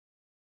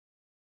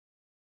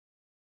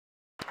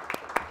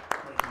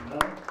Well,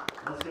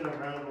 let's get a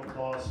round of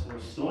applause for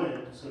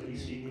Stoyan, so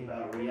he's speaking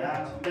about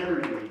React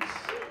memory leaks.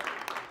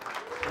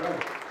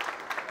 Right.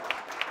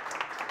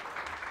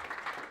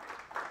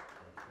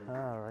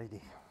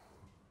 Alrighty.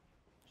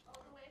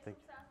 All the way from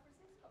San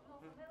Francisco, no,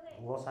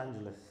 from LA. Los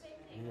Angeles. Same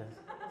thing. Yes.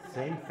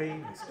 Same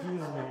thing.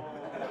 Excuse me.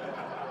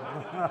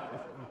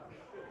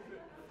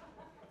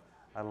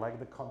 I like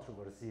the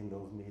controversy in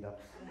those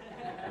meetups.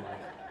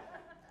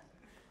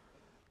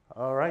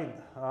 All right.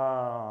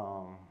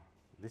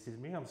 This is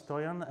me. I'm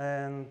Stoyan,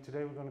 and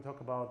today we're going to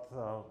talk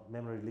about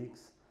memory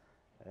leaks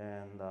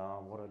and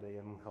what are they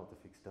and how to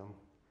fix them,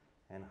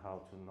 and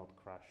how to not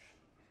crash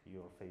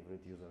your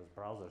favorite users'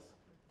 browsers.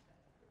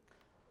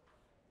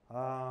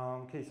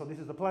 Okay, so this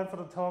is the plan for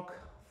the talk.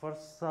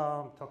 First,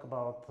 talk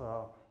about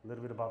a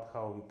little bit about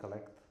how we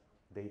collect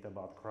data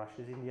about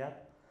crashes in the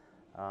app.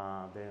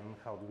 Then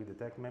how do we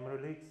detect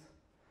memory leaks?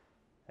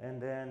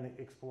 And then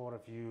explore a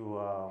few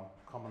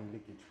common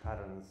leakage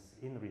patterns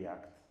in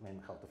React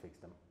and how to fix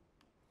them.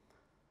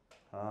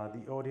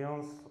 The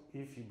audience,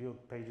 if you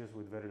build pages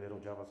with very little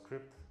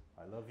JavaScript,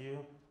 I love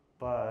you,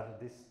 but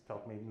this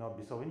talk may not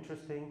be so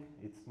interesting.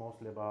 It's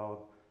mostly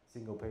about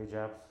single page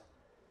apps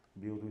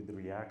built with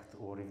React,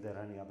 or if there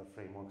are any other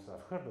frameworks.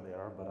 I've heard there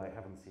are, but I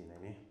haven't seen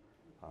any.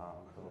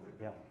 So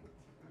yeah.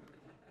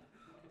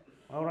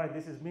 All right,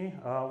 this is me,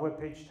 web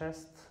page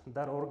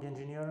test.org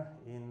engineer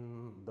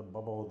in the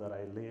bubble that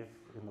I live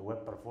in the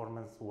web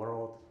performance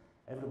world.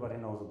 Everybody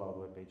knows about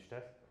web page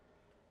test,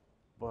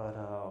 but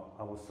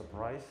I was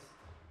surprised,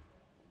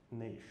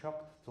 nay,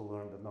 shocked to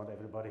learn that not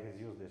everybody has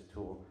used this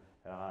tool.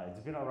 It's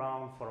been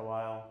around for a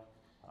while,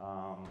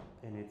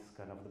 and it's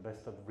kind of the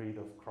best of breed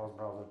of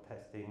cross-browser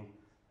testing.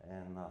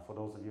 And for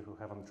those of you who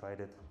haven't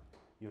tried it,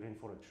 you're in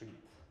for a treat.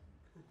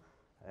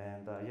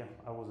 And yeah,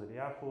 I was at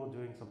Yahoo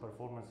doing some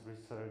performance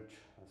research.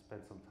 I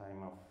spent some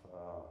time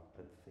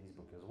at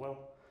Facebook as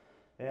well.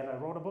 And I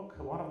wrote a book,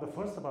 one of the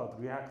first about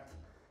React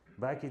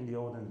back in the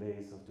olden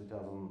days of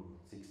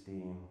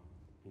 2016.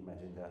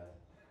 Imagine that.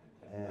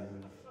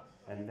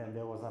 And then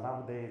there was an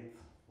update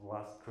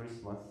last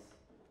Christmas,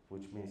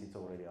 which means it's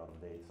already out of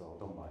date, so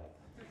don't buy it.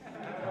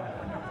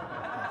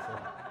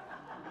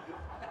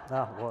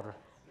 Water.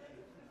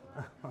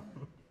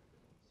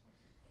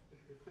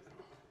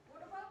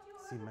 What about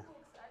your See other me.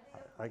 books?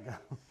 Are they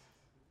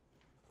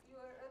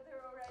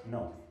they're already?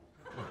 No.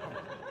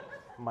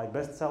 My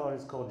bestseller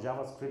is called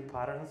JavaScript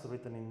Patterns,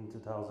 written in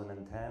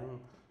 2010,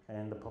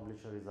 and the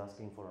publisher is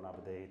asking for an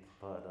update,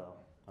 but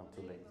I'm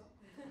too late.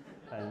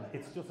 And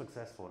it's too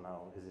successful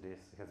now as it is.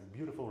 It has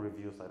beautiful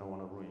reviews. I don't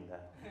want to ruin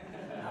that.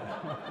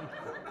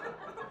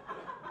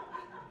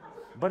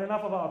 But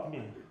enough about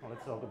me.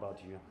 Let's talk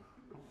about you,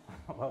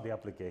 about the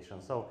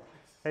application. So,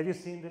 have you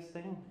seen this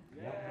thing?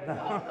 Yeah.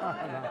 No.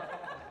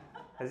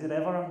 Has it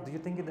ever? Do you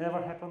think it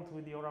ever happened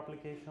with your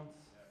applications?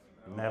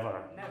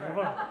 Never.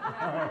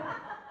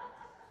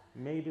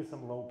 Maybe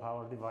some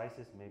low-power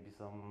devices, maybe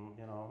some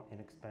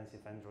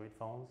inexpensive Android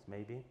phones,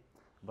 maybe.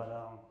 But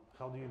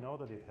how do you know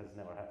that it has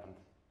never happened?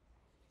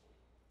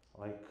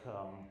 Like,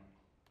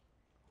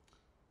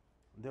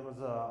 there was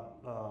a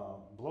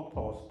blog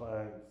post,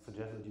 I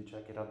suggested you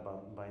check it out,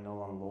 by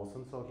Nolan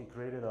Lawson. So he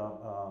created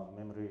a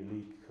memory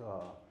leak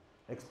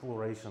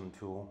exploration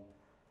tool,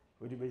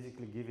 where you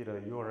basically give it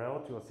a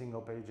URL to a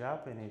single page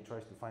app, and it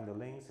tries to find the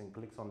links and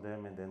clicks on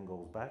them, and then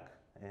goes back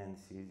and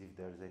sees if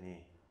there's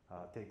any,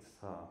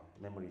 takes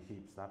memory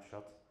heap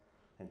snapshots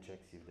and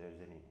checks if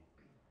there's any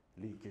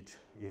leakage,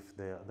 if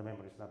the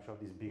memory snapshot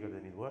is bigger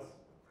than it was.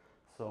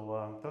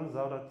 So turns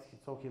out that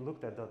he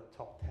looked at the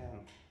top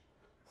 10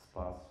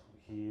 spots.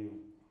 He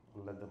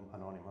let them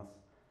anonymous,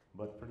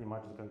 but pretty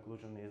much the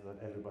conclusion is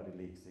that everybody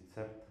leaks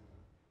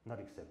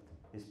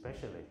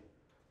especially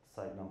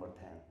site number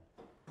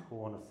 10,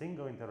 who on a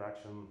single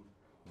interaction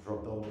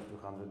dropped almost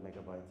 200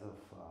 megabytes of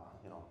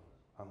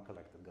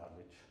uncollected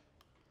garbage.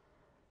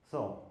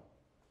 So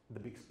the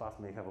big spots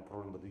may have a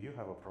problem, but do you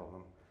have a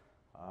problem?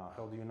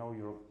 How do you know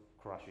you're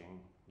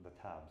crushing the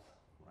tabs,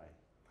 right?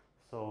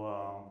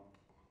 So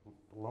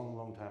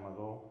long time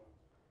ago,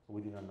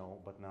 we didn't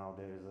know, but now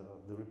there is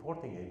the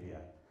reporting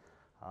API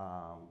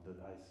that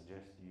I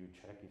suggest you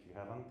check if you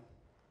haven't.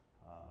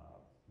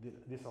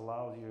 This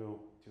allows you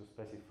to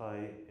specify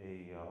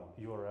a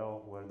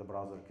URL where the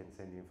browser can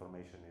send you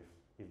information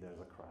if there's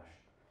a crash.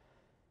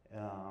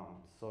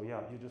 So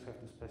yeah, you just have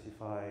to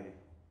specify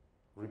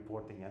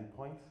reporting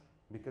endpoints,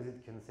 because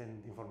it can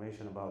send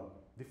information about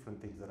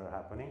different things that are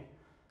happening.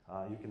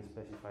 You can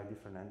specify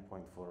different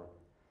endpoints for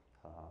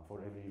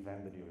every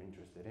event that you're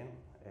interested in,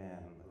 and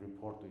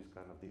report to is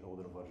kind of the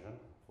older version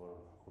for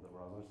older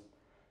browsers.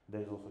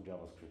 There's also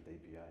JavaScript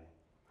API.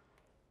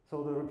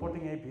 So the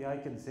reporting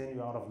API can send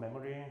you out of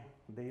memory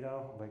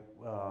data, like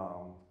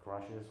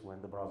crashes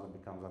when the browser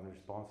becomes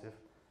unresponsive,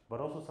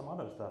 but also some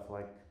other stuff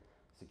like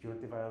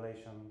security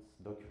violations,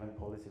 document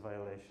policy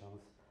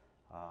violations.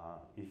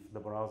 If the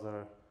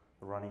browser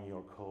running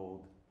your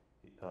code,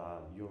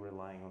 you're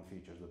relying on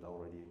features that are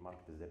already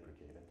marked as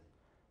deprecated.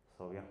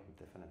 So yeah,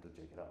 definitely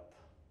check it out.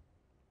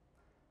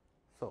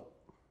 So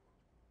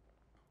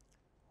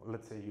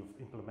let's say you've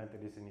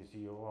implemented this and you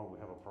see, oh, we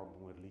have a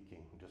problem with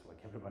leaking, just like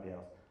everybody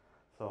else.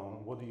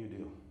 So what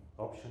do?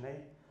 Option A,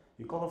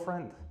 you call a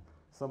friend,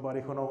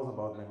 somebody who knows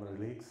about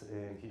memory leaks,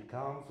 and he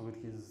comes with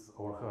his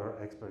or her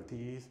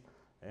expertise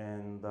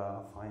and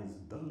finds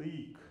the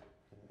leak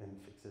and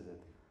fixes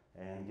it.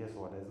 And guess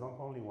what? There's not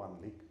only one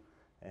leak,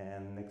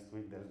 and next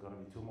week there's going to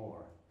be 2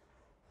 more.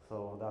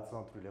 So that's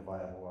not really a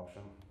viable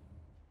option.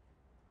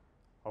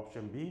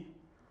 Option B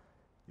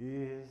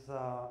is,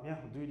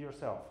 do it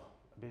yourself.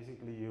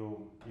 Basically,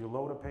 you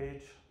load a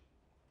page,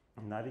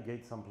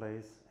 navigate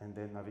someplace, and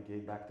then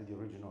navigate back to the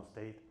original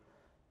state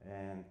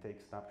and take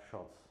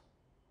snapshots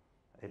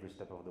every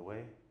step of the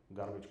way.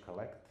 Garbage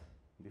collect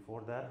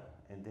before that,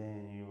 and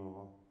then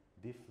you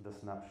diff the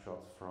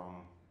snapshots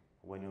from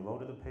when you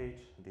loaded the page,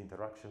 the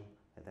interaction,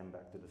 and then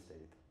back to the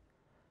state.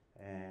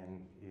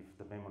 And if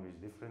the memory is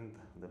different,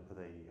 the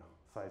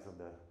size of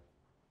the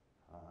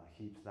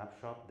heap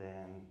snapshot,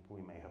 then we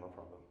may have a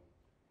problem.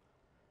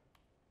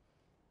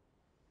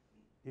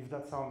 If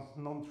that sounds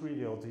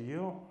non-trivial to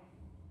you,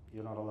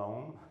 you're not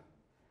alone.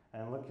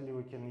 And luckily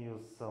we can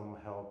use some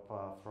help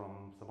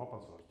from some open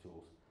source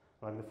tools.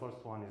 Like the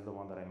first one is the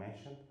one that I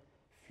mentioned,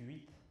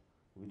 fuite,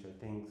 which I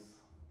think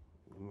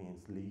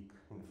means leak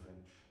in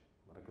French,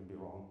 but I could be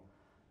wrong,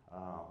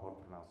 or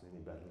pronounce it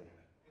any badly.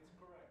 It's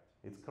correct.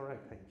 It's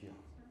correct, thank you.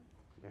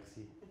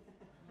 Merci.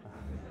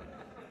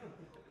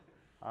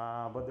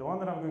 But the one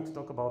that I'm going to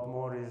talk about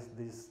more is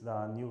this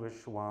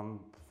newish one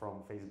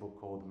from Facebook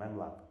called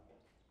memlab.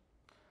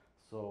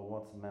 So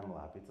what's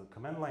memlab? It's a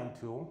command line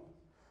tool.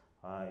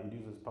 It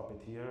uses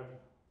Puppeteer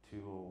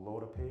to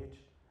load a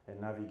page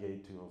and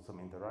navigate to some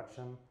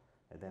interaction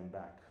and then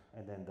back,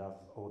 and then does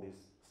all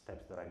these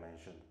steps that I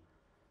mentioned.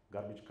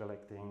 Garbage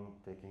collecting,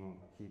 taking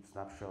heap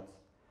snapshots,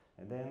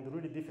 and then the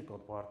really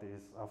difficult part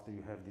is after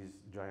you have these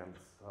giant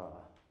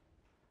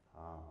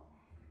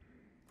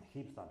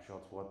heap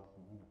snapshots, what?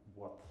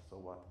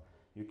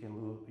 You can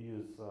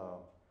use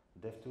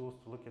dev tools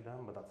to look at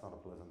them, but that's not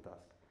a pleasant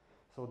task.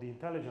 So the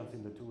intelligence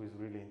in the tool is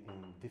really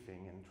in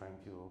diffing and trying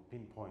to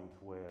pinpoint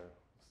where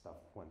stuff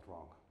went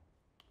wrong.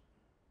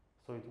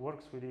 So it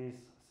works with these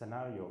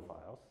scenario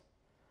files.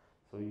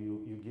 So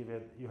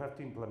you have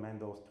to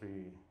implement those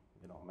 3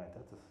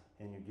 methods,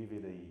 and you give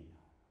it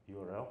a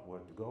URL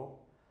where to go,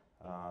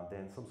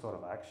 then some sort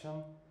of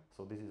action.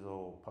 So this is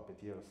all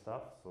Puppeteer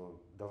stuff, so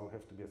it doesn't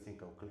have to be a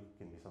single click, it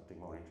can be something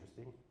more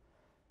interesting.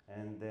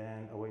 And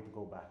then a way to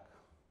go back.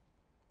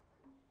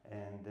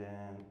 And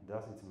then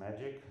does its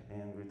magic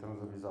and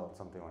returns a result,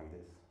 something like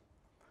this.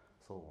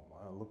 So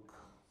look,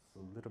 it's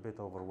a little bit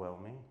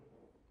overwhelming.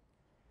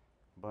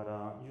 But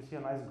you see a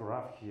nice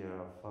graph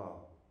here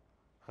of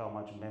how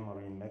much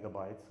memory in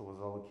megabytes was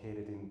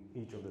allocated in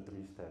each of the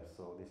 3 steps.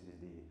 So this is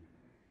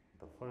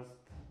the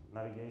first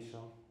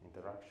navigation,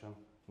 interaction,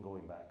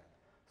 going back.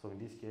 So in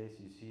this case,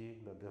 you see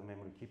that the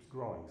memory keeps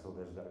growing, so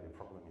there's got to be a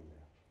problem in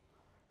there.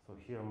 So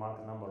here,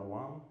 mark number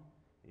 1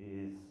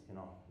 is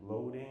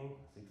loading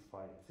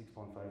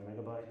 6.5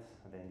 megabytes,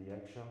 and then the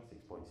action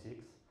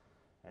 6.6,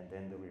 and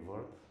then the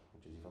revert,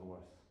 which is even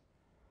worse.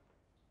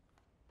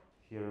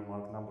 Here,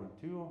 mark number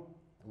 2,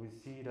 we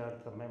see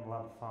that the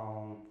memlab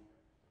found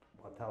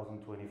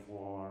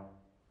 1,024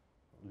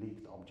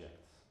 leaked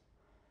objects,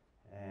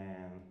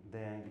 and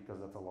then because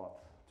that's a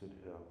lot to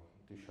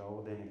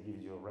show, then it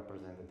gives you a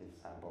representative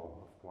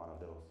sample of one of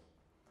those.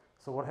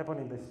 So what happened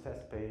in this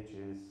test page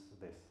is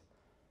this.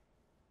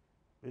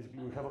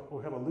 Basically, we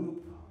have a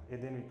loop,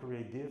 and then we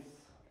create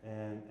diffs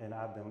and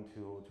add them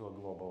to a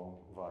global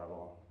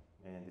variable,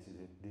 and this is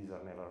it. These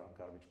are never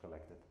garbage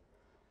collected.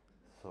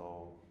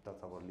 So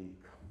that's our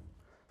leak.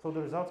 So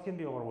the results can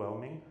be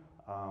overwhelming.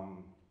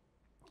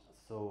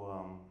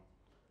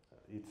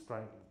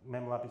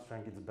 memlab is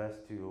trying its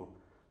best to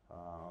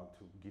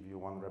give you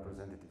one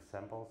representative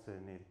samples,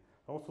 and it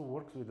also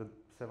works with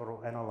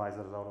several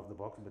analyzers out of the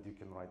box, but you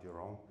can write your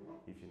own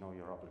if you know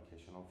your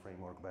application or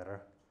framework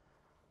better.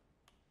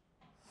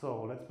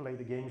 So let's play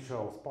the game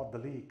show, spot the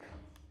leak.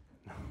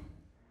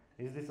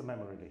 Is this a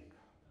memory leak?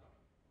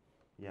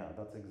 Yeah,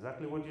 that's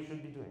exactly what you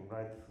should be doing,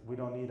 right? We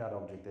don't need that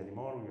object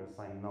anymore, we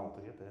assign null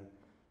to it, and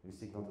we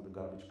signal to the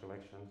garbage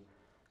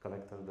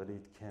collector that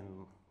it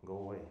can go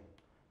away.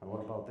 And what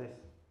about this?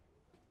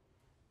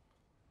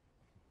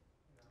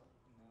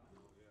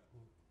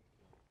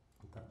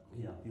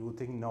 Yeah, you would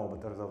think no,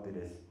 but turns out it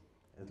is,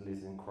 at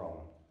least in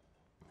Chrome.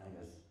 I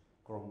guess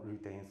Chrome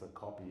retains a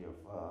copy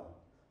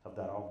of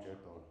that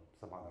object or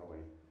some other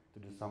way to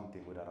do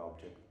something with that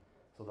object.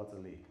 So that's a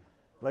leak.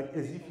 Like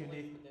as if you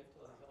need. If the dev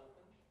tool is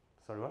open?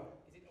 Sorry, what?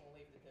 Is it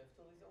only if the dev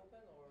tool is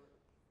open,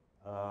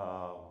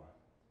 or?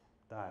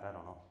 That I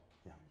don't know.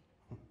 Yeah.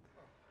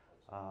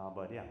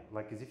 But yeah,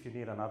 like as if you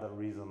need another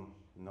reason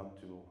not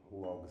to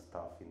log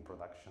stuff in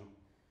production.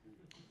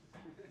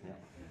 Yeah.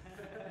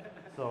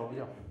 So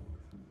yeah.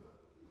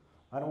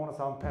 I don't want to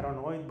sound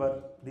paranoid,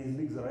 but these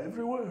leaks are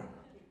everywhere.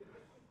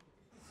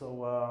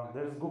 So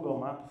there's Google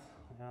Maps.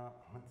 Yeah,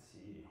 let's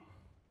see.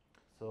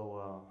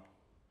 So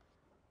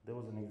there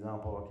was an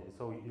example. Okay,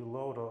 so you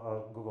load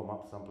a Google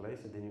Maps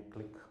someplace, and then you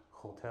click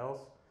hotels,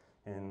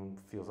 and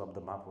fills up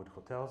the map with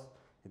hotels.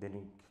 And then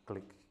you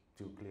click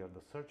to clear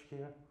the search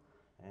here,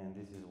 and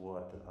this is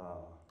what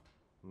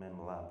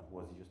memlab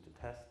was used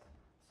to test.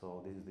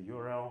 So this is the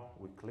URL.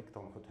 We clicked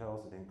on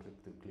hotels and then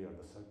clicked to clear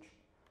the search,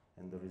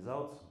 and the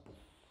results: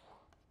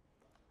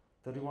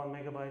 31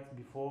 megabytes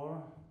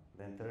before,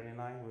 then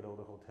 39 with all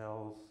the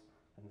hotels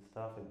and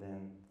stuff, and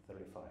then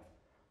 35.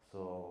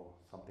 So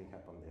something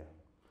happened there.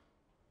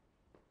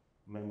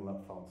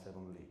 memlab found 7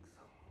 leaks.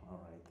 All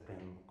right,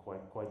 and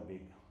quite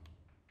big.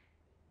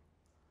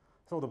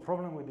 So the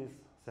problem with these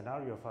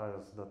scenario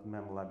files that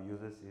memlab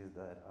uses is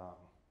that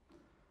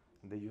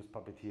they use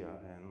Puppeteer,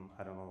 and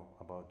I don't know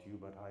about you,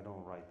 but I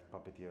don't write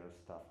Puppeteer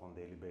stuff on a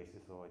daily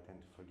basis, so I tend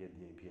to forget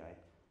the API,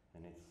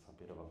 and it's a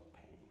bit of a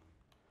pain.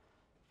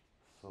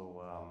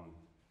 So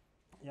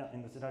yeah,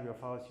 in the scenario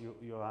files,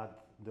 you add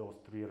those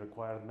 3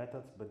 required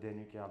methods, but then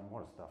you can add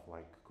more stuff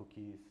like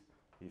cookies,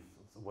 if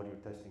what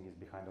you're testing is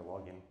behind a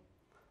login.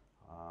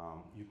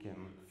 You can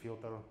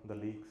filter the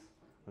leaks.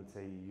 Let's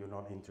say you're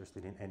not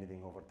interested in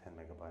anything over 10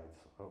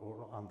 megabytes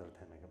or under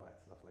 10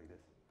 megabytes, stuff like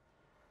this.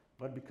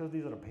 But because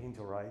these are a pain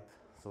to write,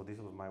 so this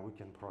was my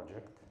weekend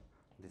project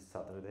this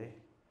Saturday,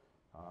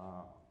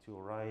 to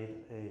write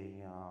a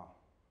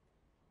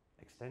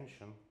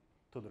extension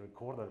to the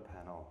recorder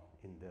panel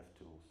in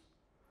DevTools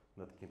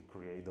that can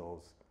create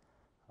those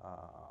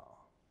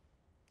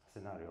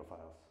scenario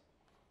files.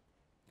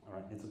 All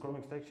right, it's a Chrome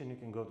extension. You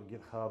can go to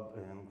GitHub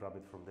and grab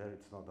it from there.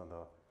 It's not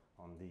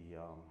on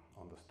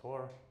the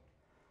store.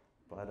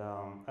 But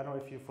I don't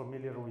know if you're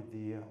familiar with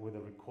the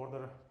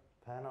recorder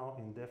panel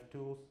in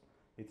DevTools.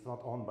 It's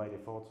not on by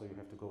default, so you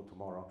have to go to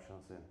more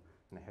options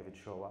and have it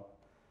show up.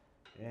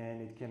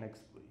 And it can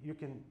you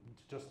can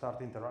just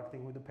start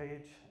interacting with the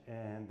page,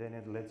 and then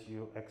it lets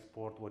you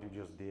export what you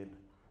just did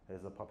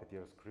as a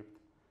Puppeteer script,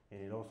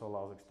 and it also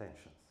allows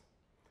extensions.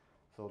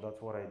 So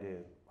that's what I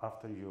did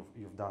after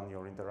you've done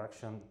your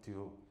interaction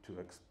to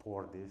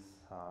export this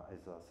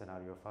as a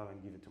scenario file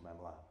and give it to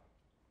memlab.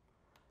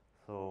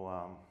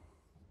 So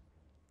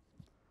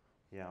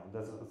yeah,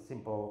 that's a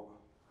simple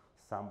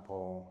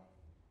sample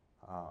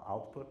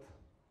output.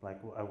 Like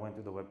I went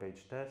to the web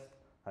page test,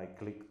 I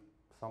clicked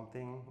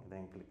something,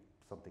 then clicked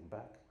something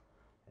back,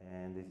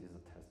 and this is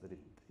a test that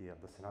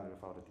the scenario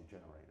file that it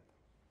generated.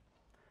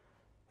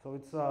 So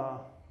it's a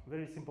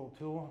very simple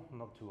tool,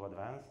 not too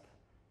advanced.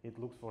 It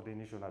looks for the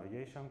initial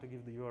navigation to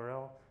give the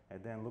URL,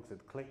 and then looks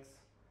at clicks.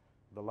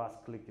 The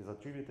last click is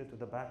attributed to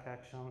the back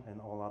action,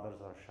 and all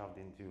others are shoved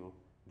into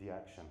the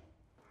action.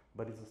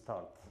 But it's a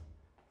start,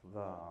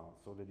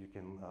 so that you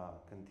can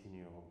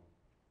continue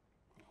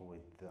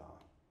with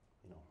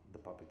the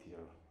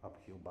Puppeteer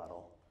uphill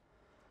battle.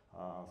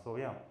 So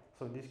yeah,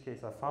 so in this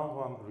case I found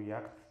one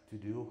React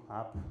to-do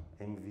app,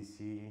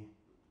 MVC,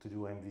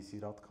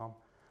 to-do-mvc.com.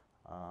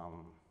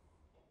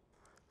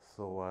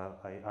 So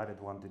I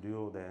added one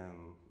to-do,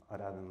 then I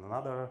added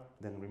another,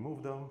 then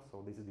removed them.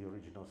 So this is the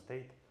original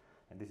state,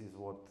 and this is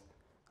what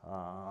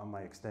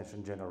my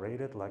extension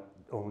generated. Like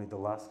only the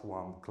last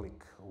one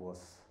click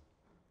was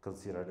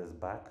considered as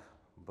back,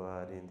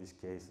 but in this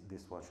case,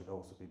 this one should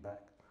also be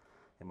back.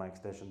 And my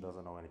extension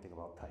doesn't know anything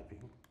about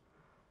typing.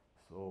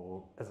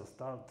 So as a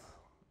start,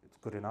 it's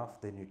good enough.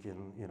 Then you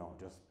can,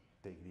 just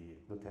take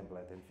the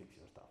template and fix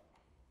your stuff.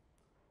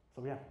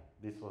 So yeah,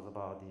 this was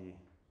about the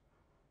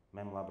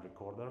memlab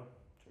recorder.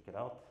 Check it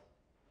out.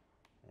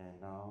 And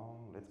now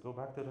let's go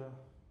back to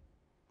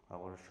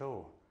our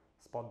show.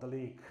 Spot the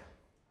leak.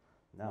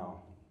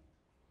 Now,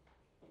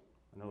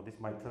 I know this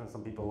might turn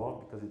some people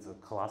off because it's a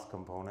class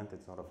component.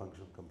 It's not a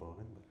function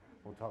component, but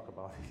we'll talk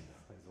about it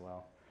as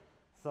well.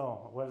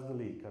 So where's the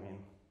leak? I mean,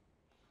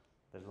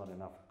 there's not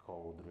enough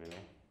code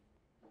really.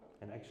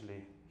 And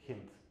actually,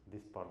 hint,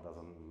 this part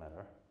doesn't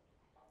matter.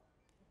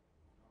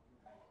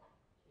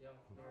 You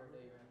don't clear the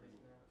event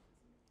listener.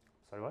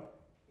 Sorry,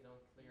 what? You don't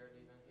clear the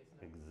event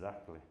listener.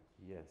 Exactly,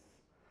 yes.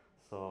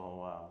 So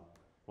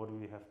what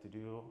we have to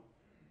do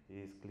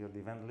is clear the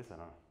event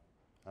listener.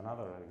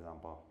 Another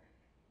example.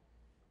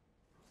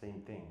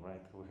 Same thing,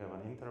 right? We have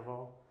an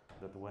interval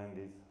that when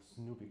this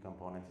Snoopy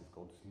component is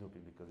called Snoopy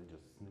because it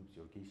just snoops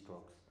your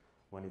keystrokes.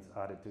 When it's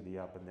added to the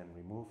app and then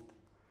removed,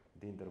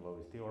 the interval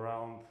is still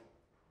around,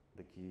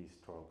 the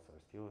keystrokes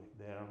are still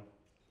there.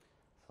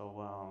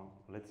 So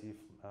let's see if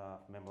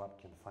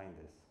memlab can find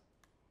this.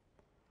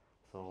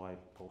 So I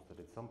posted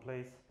it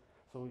someplace.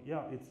 So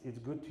yeah, it's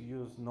good to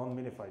use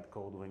non-minified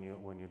code when you're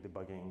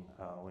debugging,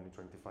 when you're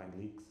trying to find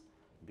leaks,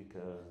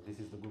 because this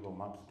is the Google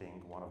Maps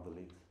thing, one of the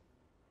leaks.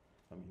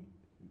 I mean,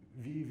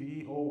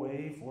 VV,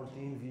 OA,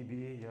 14,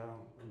 VB, yeah,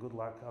 good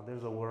luck.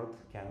 There's a word,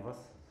 canvas.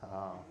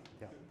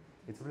 Yeah,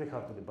 it's really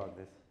hard to debug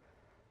this.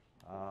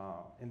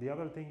 And the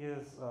other thing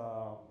is,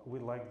 we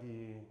like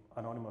the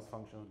anonymous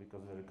functions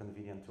because they're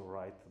convenient to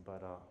write,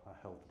 but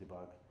help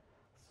debug.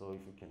 So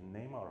if you can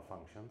name our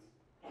functions,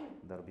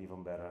 that'll be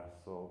even better.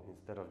 So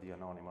instead of the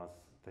anonymous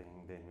thing,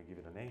 then we give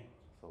it a name.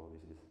 So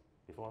this is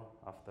before,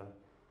 after.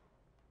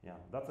 Yeah,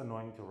 that's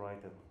annoying to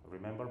write.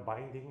 Remember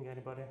binding,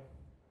 anybody?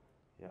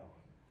 Yeah.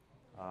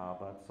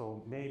 But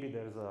so maybe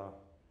there's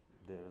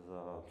there's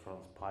a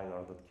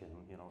transpiler that can,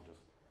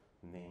 just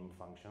name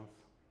functions,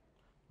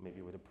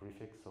 maybe with a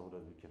prefix so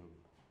that we can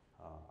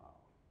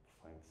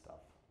find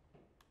stuff.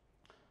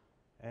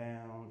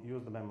 And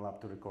use the memlab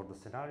to record the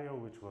scenario,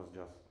 which was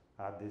just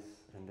add this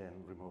and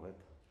then remove it.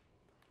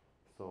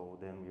 So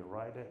then we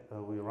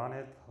run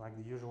it like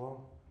the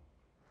usual.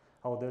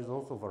 Oh, there's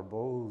also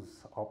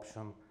verbose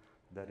option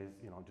that is,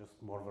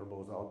 just more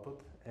verbose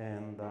output,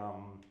 and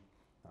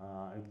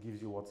it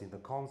gives you what's in the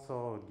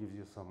console. It gives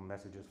you some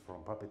messages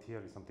from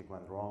Puppeteer if something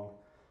went wrong,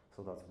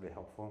 so that's really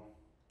helpful.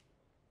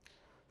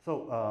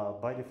 So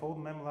by default,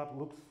 memlab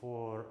looks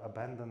for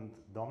abandoned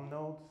DOM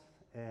nodes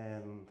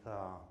and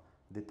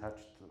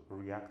detached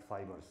React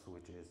fibers,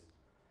 which is,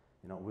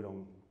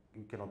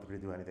 you cannot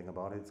really do anything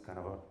about it. It's kind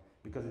of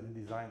because it's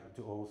designed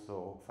to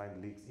also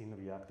find leaks in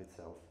React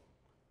itself.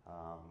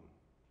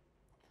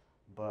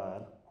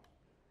 But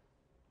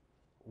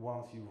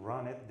once you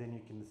run it, then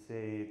you can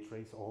say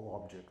trace all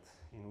objects,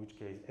 in which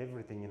case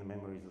everything in the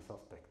memory is a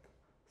suspect.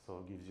 So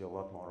it gives you a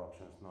lot more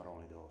options, not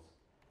only those.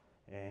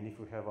 And if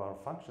we have our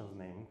functions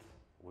named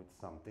with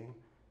something,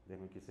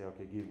 then we can say,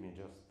 okay, give me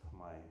just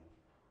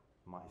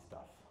my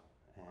stuff.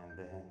 And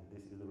then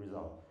this is the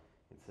result.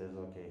 It says,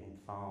 okay, it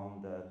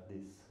found that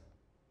this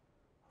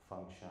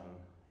function,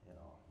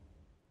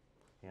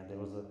 and there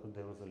was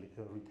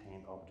a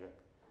retained object,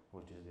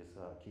 which is this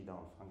key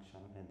down function,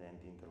 and then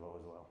the interval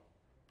as well.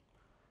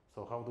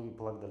 So how do we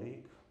plug the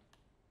leak?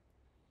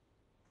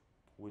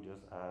 We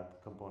just add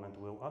component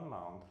will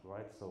unmount,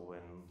 right? So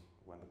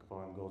when the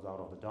component goes out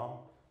of the DOM,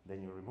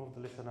 then you remove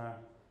the listener,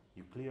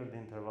 you clear the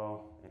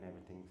interval, and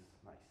everything's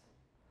nice.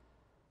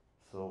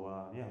 So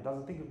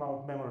doesn't think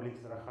about memory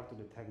leaks that are hard to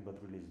detect, but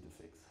really easy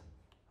to fix.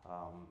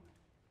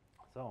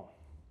 So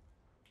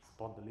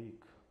spot the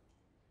leak.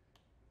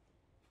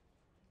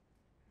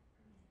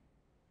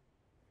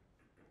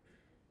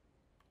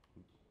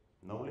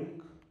 No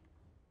leak,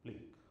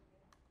 leak.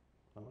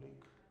 No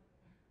leak,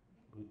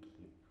 good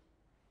leak.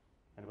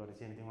 Anybody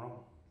see anything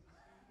wrong?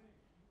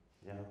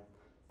 Yeah.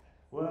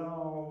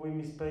 Well, we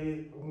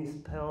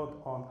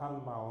misspelled on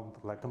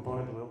unmount, like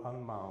component will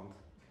unmount.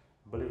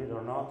 Believe it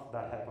or not,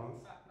 that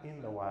happens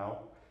in the wild.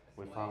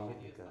 We found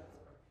it because,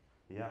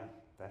 yeah,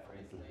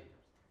 definitely.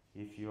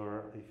 If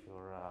your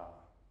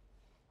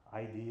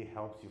ID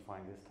helps you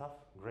find this stuff,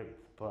 great.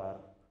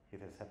 But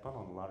it has happened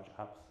on large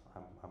apps.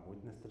 I'm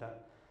witness to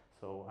that.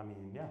 So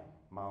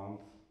mount.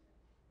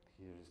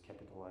 Here is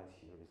capitalized.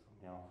 Here is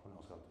who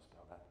knows how to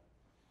spell that.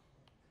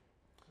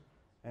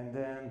 And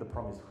then the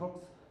promise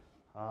hooks.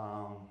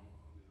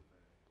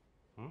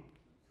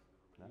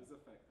 Use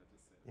effect, I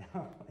just said.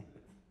 Yeah.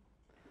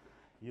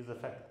 Use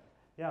effect.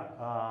 Yeah,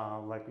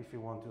 like if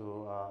you want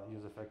to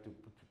use effect to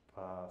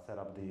set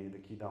up the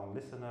key down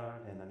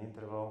listener and an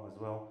interval as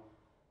well.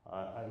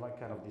 I like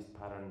kind of this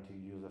pattern to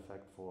use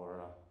effect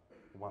for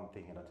one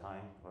thing at a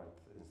time, right?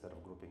 Instead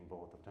of grouping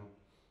both of them.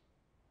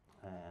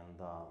 And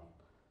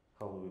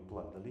how do we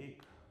plug the leak?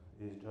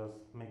 Is just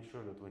make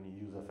sure that when you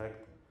use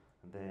effect,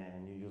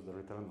 then you use the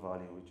return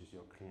value, which is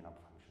your cleanup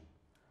function.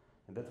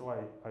 And that's why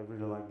I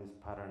really like this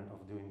pattern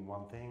of doing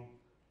one thing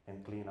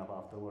and clean up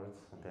afterwards,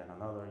 and then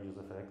another use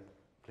effect,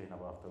 clean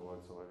up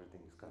afterwards, so everything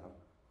is kind of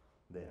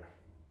there.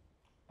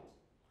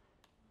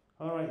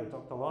 All right, I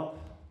talked a lot.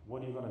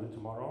 What are you gonna do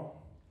tomorrow?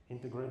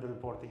 Integrate the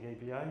reporting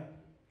API,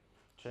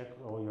 check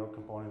all your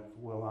components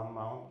will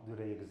unmount, do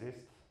they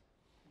exist?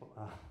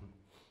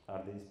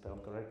 Are they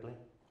spelled correctly?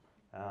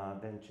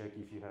 Then check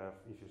if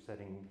you're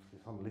setting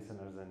some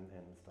listeners and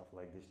stuff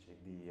like this, check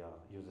the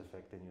use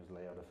effect and use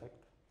layout effect.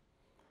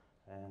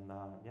 And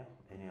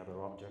any other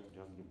objects,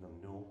 just give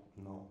them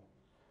no.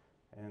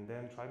 And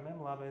then try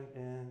memlab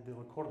and the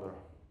recorder.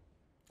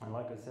 And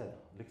like I said,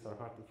 leaks are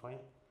hard to find.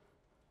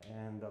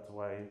 And that's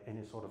why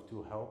any sort of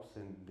tool helps,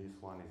 and this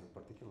one is a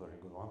particularly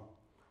good one.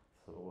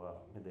 So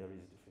they're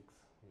easy to fix,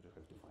 you just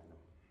have to find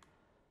them.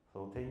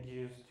 So thank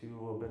yous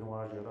to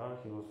Benoit Girard,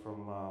 he was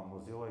from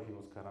Mozilla, he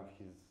was kind of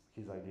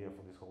his idea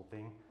for this whole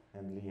thing,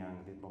 and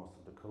Liang did most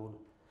of the code.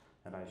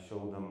 And I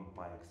showed them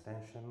my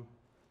extension,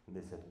 and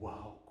they said,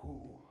 wow,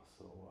 cool.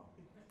 So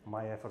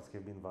my efforts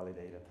have been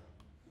validated.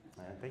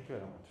 And thank you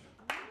very much.